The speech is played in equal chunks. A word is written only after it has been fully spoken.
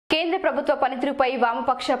కేంద్ర ప్రభుత్వ పనితీరుపై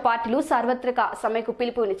వామపక్ష పార్టీలు సార్వత్రిక సమ్మెకు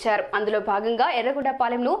పిలుపునిచ్చారు. అందులో భాగంగా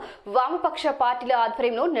ఎర్రగొండపాలెంలో వామపక్ష పార్టీల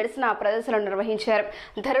ఆధ్వర్యంలో నిరసన ప్రదర్శనలు నిర్వహించారు.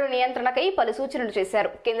 ధరల నియంత్రణకై పలు సూచనలు చేశారు.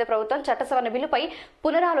 కేంద్ర ప్రభుత్వం చట్ట సవరణ బిల్లుపై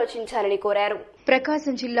పునరాలోచించాలని కోరారు.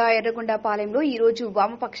 ప్రకాశం జిల్లా ఎర్రగొండపాలెంలో ఈ రోజు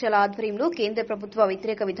వామపక్షాల ఆధ్వర్యంలో కేంద్ర ప్రభుత్వ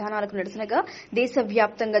వ్యతిరేక విధానాలకు నిరసనగా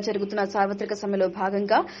దేశవ్యాప్తంగా జరుగుతున్న సార్వత్రిక సమ్మెలో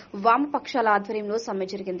భాగంగా వామపక్షాల ఆధ్వర్యంలో సమ్మె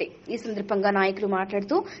జరిగింది. ఈ సందర్భంగా నాయకులు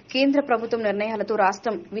మాట్లాడుతూ కేంద్ర ప్రభుత్వం నిర్ణయాలతో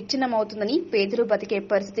రాష్ట్రం విచ్ఛిన్నమవుతుందని, పేదలు బతికే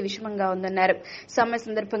పరిస్థితి విషమంగా ఉందన్నారు. సమ్మె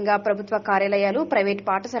సందర్భంగా ప్రభుత్వ కార్యాలయాలు, ప్రైవేటు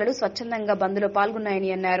పాఠశాలలు స్వచ్ఛందంగా బంద్లో పాల్గొన్నాయని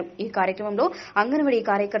అన్నారు. ఈ కార్యక్రమంలో అంగన్వాడీ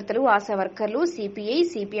కార్యకర్తలు, ఆశా వర్కర్లు, సిపిఐ,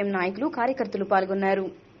 సిపిఎం నాయకులు, కార్యకర్తలు పాల్గొన్నారు.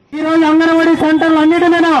 ఈ రోజు అంగన్వాడీ సెంటర్లు అన్నిటి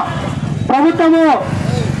మీద ప్రభుత్వము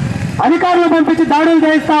అధికారులు పంపించి దాడులు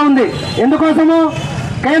చేయిస్తా ఉంది. ఎందుకోసము?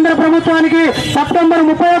 కేంద్ర ప్రభుత్వానికి సెప్టెంబర్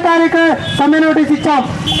 30వ తారీఖు సమ్మె నోటీస్ ఇచ్చాం.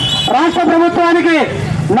 రాష్ట్ర ప్రభుత్వానికి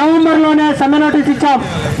నవంబర్లోనే సమ్మె నోటీస్ ఇచ్చాం.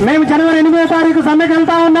 మేము జనవరి 8వ తారీఖు సమ్మెకి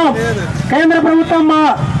వెళ్తా ఉన్నాం. కేంద్ర ప్రభుత్వం మా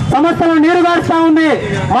సమస్యలను నీరుగారుస్తా ఉంది,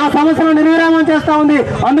 మా సమస్యలను నిర్విరామం చేస్తా ఉంది.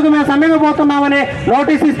 అందుకు మేము సమ్మెకు పోతున్నామని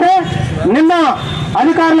నోటీస్ ఇస్తే నిన్న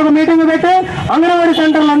అధికారులకు మీటింగ్ పెట్టి అంగన్వాడీ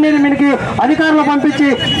సెంటర్లు అన్నిటి మీదకి అధికారులు పంపించి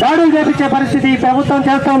దాడులు చేపించే పరిస్థితి ప్రభుత్వం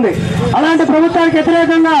చేస్తోంది. అలాంటి ప్రభుత్వానికి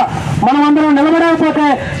వ్యతిరేకంగా మనం అందరం నిలబడకపోతే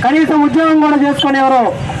కనీసం ఉద్యోగం కూడా చేసుకునేవారు.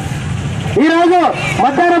 ఈరోజు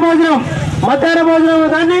మధ్యాహ్న భోజనం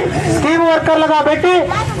దాన్ని స్కీమ్ వర్కర్లుగా పెట్టి